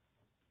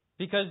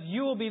 Because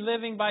you will be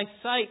living by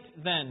sight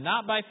then,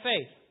 not by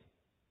faith.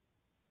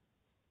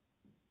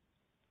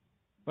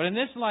 But in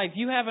this life,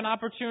 you have an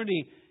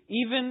opportunity,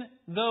 even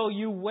though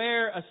you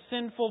wear a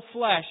sinful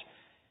flesh,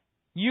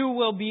 you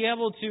will be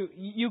able to,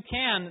 you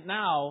can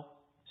now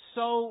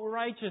sow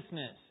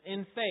righteousness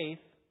in faith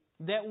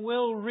that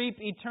will reap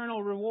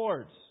eternal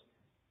rewards.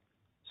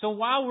 So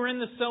while we're in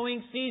the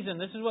sowing season,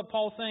 this is what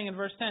Paul's saying in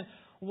verse 10,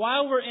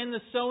 while we're in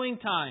the sowing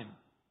time,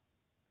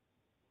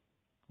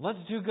 let's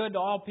do good to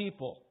all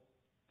people.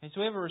 And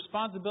so we have a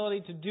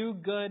responsibility to do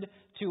good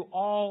to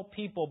all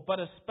people, but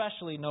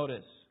especially,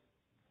 notice,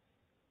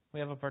 we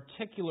have a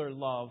particular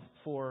love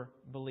for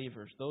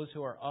believers, those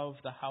who are of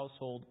the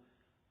household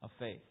of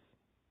faith.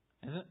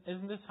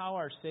 Isn't this how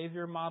our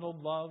Savior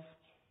modeled love?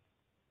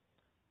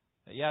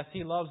 Yes,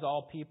 He loves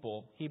all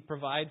people. He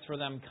provides for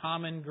them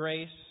common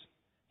grace.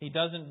 He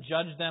doesn't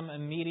judge them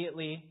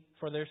immediately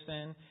for their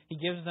sin. He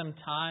gives them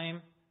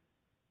time.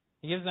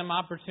 He gives them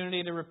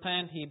opportunity to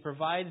repent. He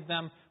provides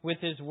them with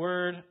His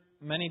Word.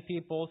 Many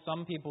people,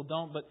 some people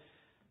don't,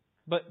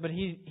 but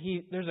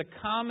there's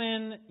a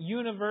common,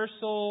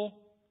 universal,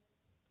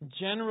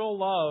 general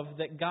love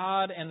that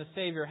God and the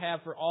Savior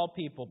have for all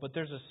people, but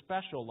there's a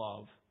special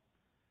love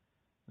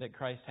that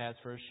Christ has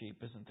for His sheep,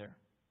 isn't there?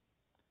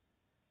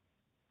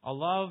 A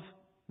love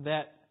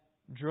that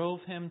drove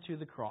Him to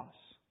the cross.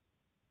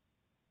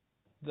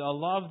 A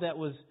love that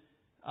was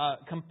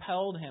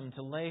compelled Him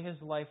to lay His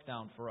life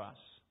down for us.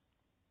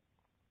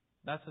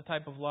 That's the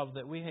type of love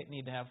that we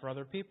need to have for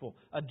other people.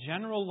 A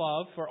general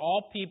love for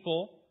all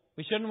people.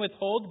 We shouldn't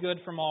withhold good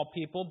from all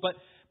people,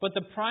 but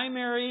the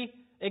primary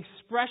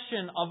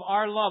expression of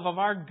our love, of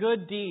our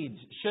good deeds,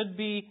 should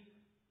be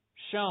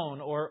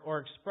shown or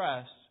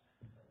expressed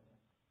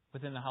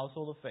within the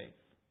household of faith,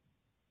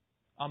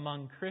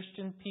 among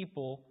Christian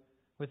people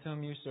with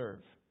whom you serve.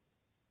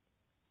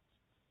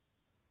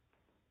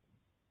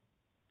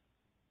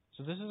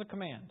 So this is a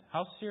command.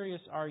 How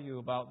serious are you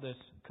about this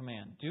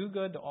command? Do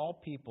good to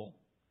all people,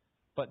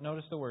 but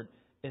notice the word,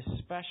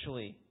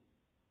 especially.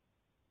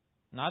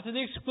 Not to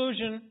the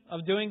exclusion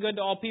of doing good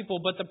to all people,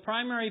 but the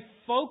primary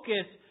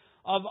focus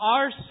of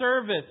our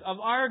service, of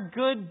our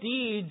good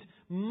deeds,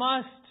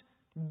 must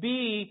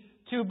be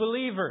to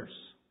believers.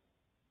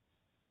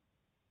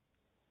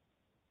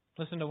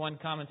 Listen to one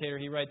commentator.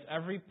 He writes,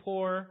 every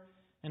poor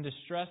and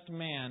distressed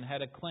man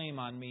had a claim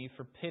on me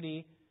for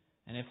pity,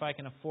 and if I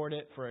can afford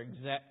it,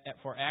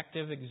 for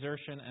active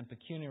exertion and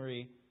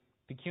pecuniary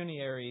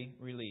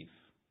relief.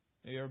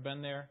 Have you ever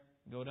been there?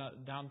 Go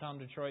downtown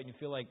Detroit and you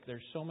feel like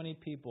there's so many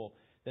people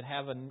that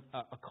have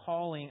a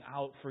calling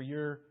out for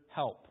your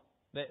help.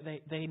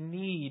 They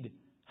need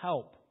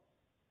help.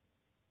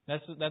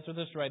 That's what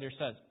this writer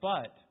says.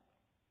 But,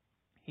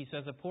 he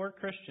says, a poor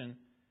Christian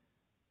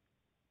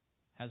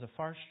has a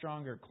far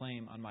stronger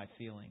claim on my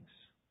feelings,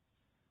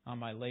 on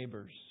my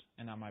labors,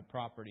 and on my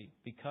property,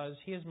 because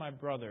he is my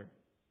brother,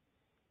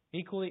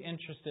 equally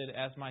interested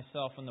as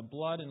myself in the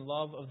blood and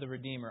love of the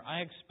Redeemer. I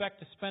expect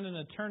to spend an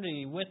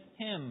eternity with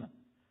Him,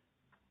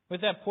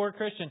 with that poor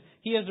Christian.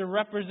 He is a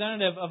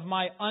representative of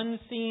my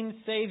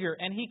unseen Savior,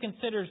 and He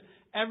considers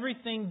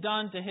everything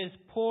done to His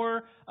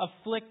poor,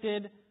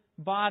 afflicted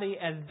body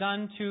as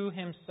done to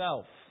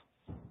Himself.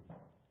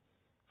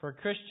 For a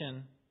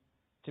Christian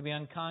to be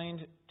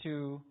unkind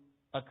to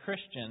a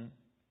Christian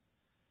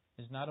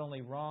is not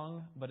only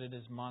wrong, but it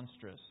is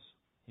monstrous,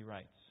 he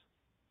writes.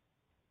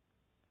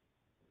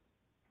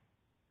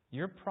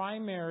 Your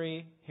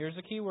primary, here's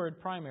a key word,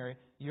 primary,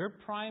 your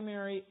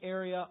primary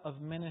area of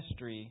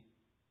ministry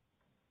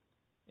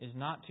is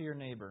not to your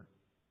neighbor,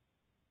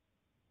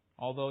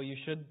 although you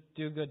should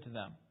do good to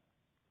them.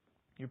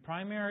 Your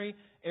primary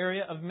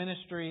area of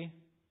ministry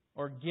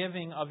or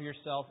giving of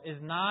yourself is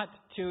not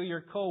to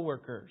your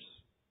co-workers.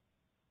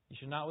 You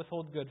should not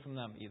withhold good from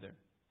them either.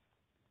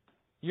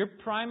 Your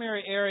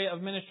primary area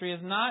of ministry is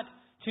not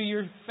to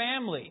your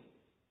family,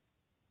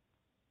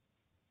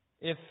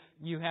 if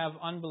you have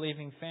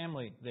unbelieving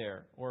family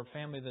there, or a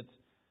family that's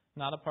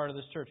not a part of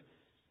this church.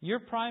 Your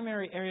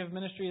primary area of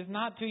ministry is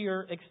not to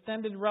your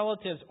extended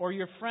relatives or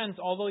your friends,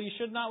 although you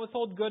should not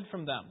withhold good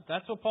from them.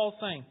 That's what Paul's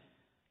saying.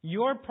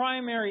 Your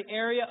primary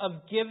area of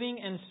giving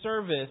and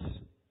service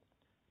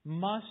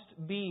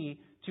must be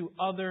to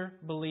other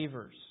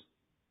believers.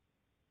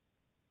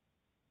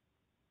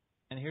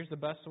 And here's the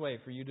best way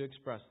for you to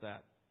express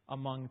that: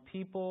 among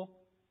people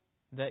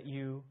that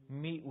you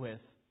meet with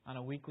on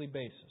a weekly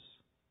basis.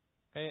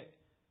 Okay?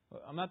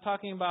 I'm not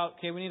talking about,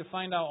 we need to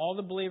find out all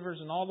the believers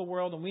in all the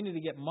world and we need to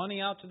get money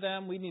out to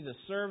them. We need to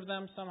serve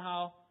them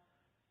somehow.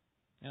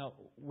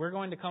 We're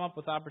going to come up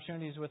with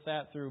opportunities with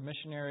that through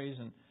missionaries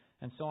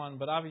and so on.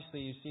 But obviously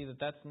you see that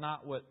that's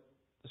not what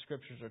the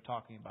Scriptures are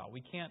talking about.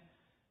 We can't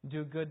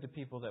do good to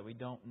people that we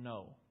don't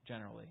know,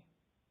 generally.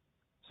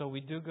 So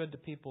we do good to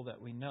people that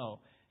we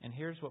know. And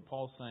here's what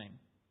Paul's saying,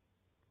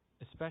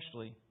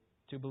 especially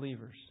to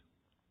believers.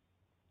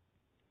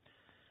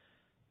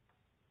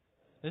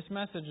 This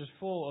message is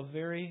full of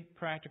very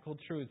practical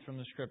truths from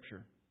the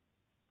Scripture.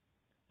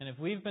 And if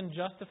we've been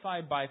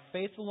justified by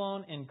faith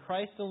alone, in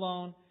Christ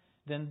alone,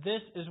 then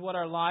this is what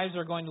our lives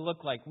are going to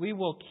look like. We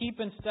will keep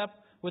in step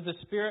with the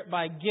Spirit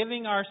by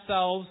giving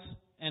ourselves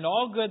and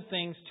all good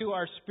things to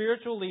our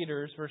spiritual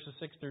leaders, verses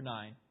 6 through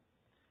 9.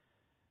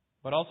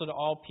 But also to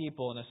all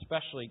people, and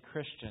especially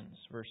Christians,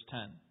 verse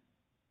 10.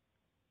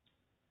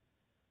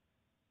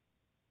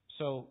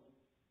 So,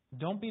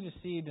 don't be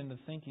deceived into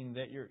thinking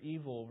that your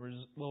evil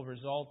will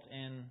result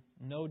in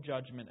no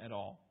judgment at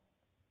all.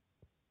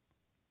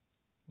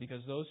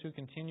 Because those who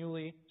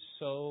continually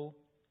sow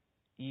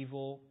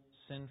evil,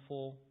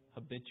 sinful,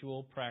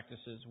 habitual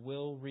practices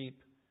will reap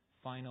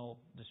final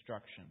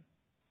destruction.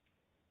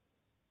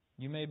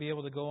 You may be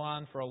able to go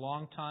on for a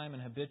long time in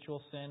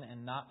habitual sin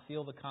and not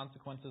feel the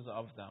consequences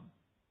of them.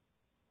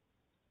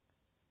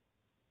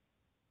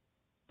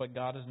 But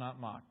God is not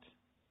mocked.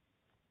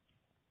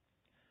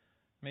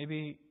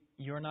 Maybe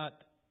you're not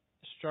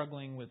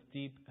struggling with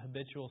deep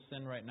habitual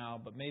sin right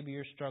now, but maybe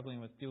you're struggling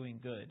with doing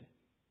good.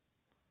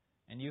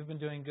 And you've been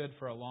doing good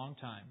for a long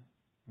time.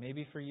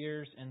 Maybe for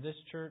years in this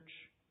church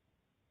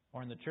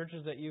or in the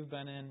churches that you've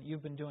been in,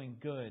 you've been doing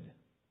good.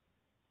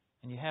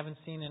 And you haven't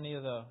seen any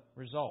of the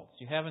results.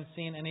 You haven't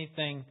seen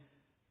anything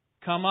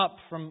come up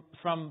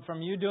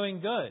from you doing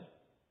good.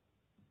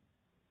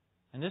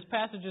 And this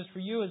passage is for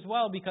you as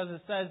well, because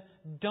it says,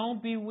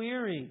 don't be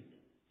weary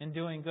in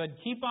doing good.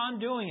 Keep on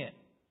doing it.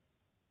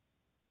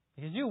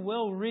 Because you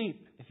will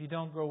reap if you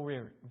don't grow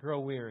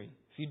weary.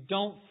 If you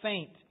don't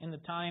faint in the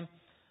time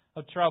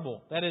of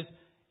trouble. That is,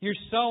 you're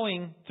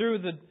sowing through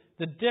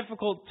the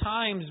difficult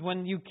times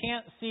when you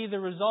can't see the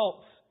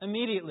results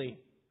immediately.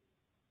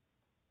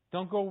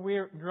 Don't grow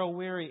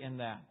weary in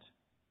that.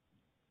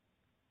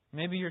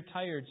 Maybe you're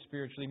tired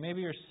spiritually.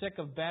 Maybe you're sick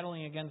of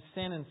battling against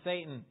sin and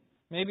Satan.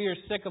 Maybe you're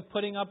sick of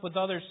putting up with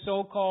other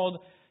so-called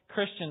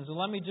Christians. And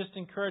let me just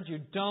encourage you,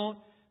 don't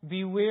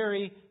be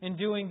weary in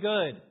doing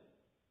good.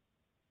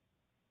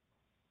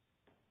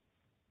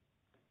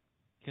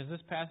 Because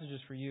this passage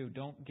is for you.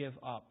 Don't give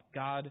up.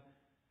 God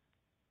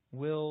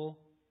will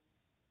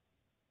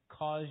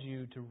cause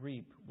you to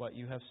reap what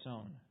you have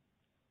sown.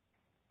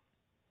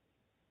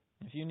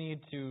 If you need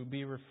to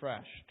be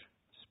refreshed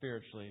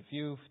spiritually, if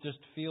you just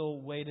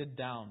feel weighted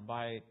down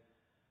by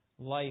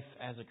life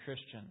as a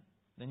Christian,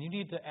 then you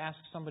need to ask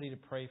somebody to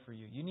pray for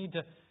you. You need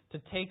to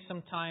take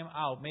some time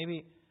out,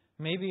 maybe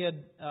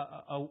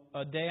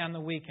a day on the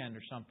weekend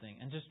or something,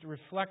 and just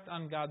reflect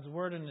on God's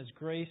Word and His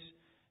grace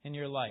in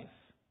your life.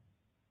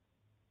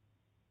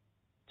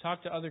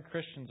 Talk to other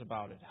Christians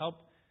about it.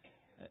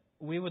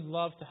 We would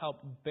love to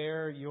help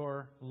bear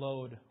your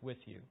load with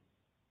you.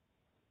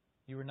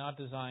 You were not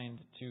designed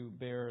to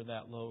bear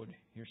that load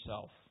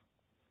yourself.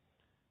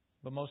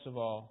 But most of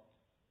all,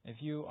 if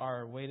you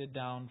are weighted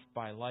down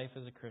by life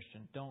as a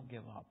Christian, don't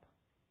give up.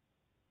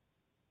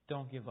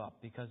 Don't give up,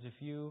 because if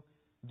you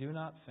do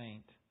not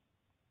faint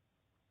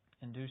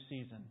in due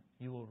season,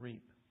 you will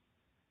reap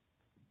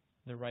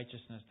the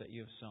righteousness that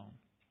you have sown.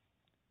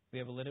 We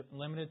have a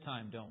limited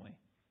time, don't we?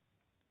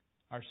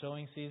 Our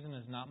sowing season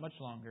is not much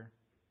longer.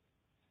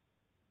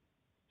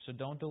 So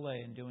don't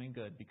delay in doing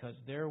good, because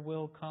there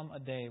will come a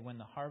day when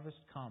the harvest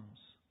comes.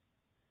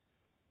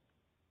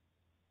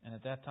 And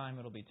at that time,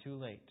 it'll be too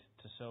late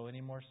to sow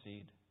any more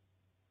seed.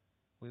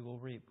 We will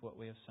reap what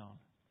we have sown.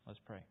 Let's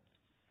pray.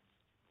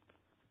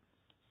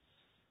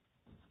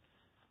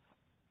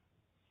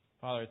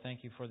 Father,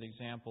 thank you for the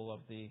example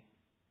of the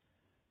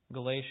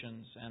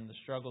Galatians and the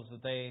struggles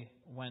that they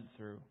went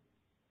through.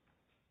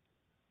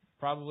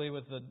 Probably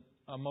with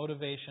a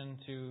motivation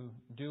to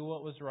do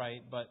what was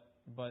right, but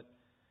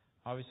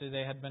obviously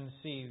they had been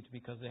deceived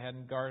because they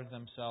hadn't guarded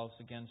themselves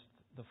against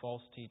the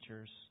false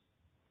teachers.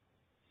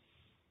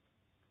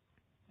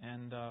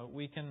 And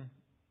we can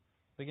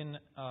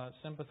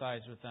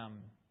sympathize with them.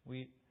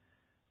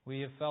 We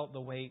have felt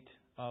the weight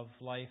of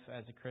life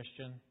as a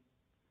Christian,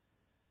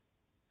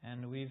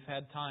 and we've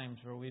had times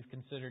where we've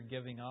considered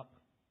giving up.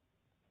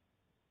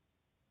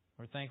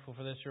 We're thankful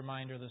for this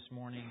reminder this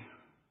morning.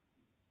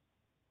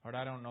 Lord,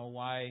 I don't know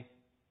why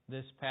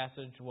this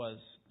passage was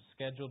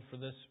scheduled for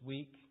this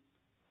week.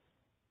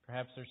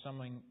 Perhaps there's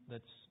someone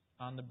that's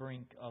on the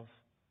brink of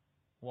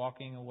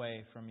walking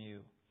away from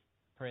you.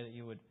 Pray that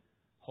you would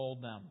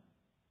hold them.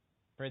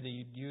 Pray that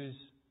you'd use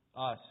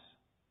us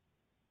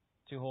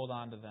to hold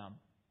on to them,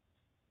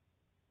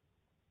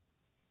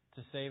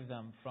 to save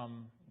them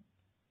from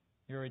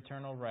your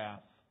eternal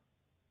wrath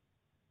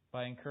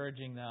by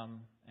encouraging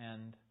them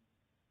and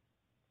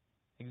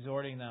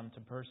exhorting them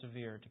to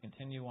persevere, to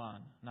continue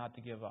on, not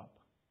to give up.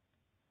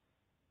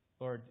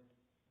 Lord,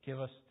 give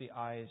us the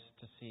eyes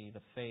to see, the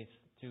faith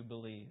to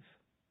believe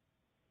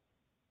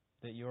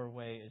that your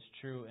way is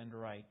true and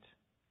right.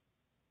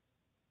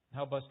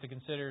 Help us to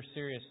consider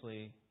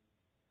seriously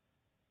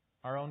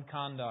our own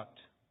conduct,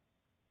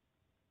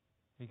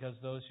 because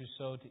those who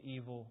sow to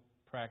evil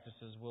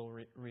practices will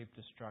reap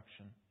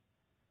destruction.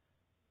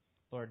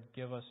 Lord,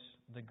 give us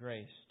the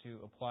grace to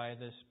apply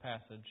this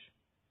passage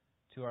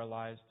to our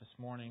lives this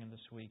morning and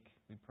this week.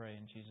 We pray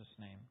in Jesus'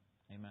 name.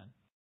 Amen.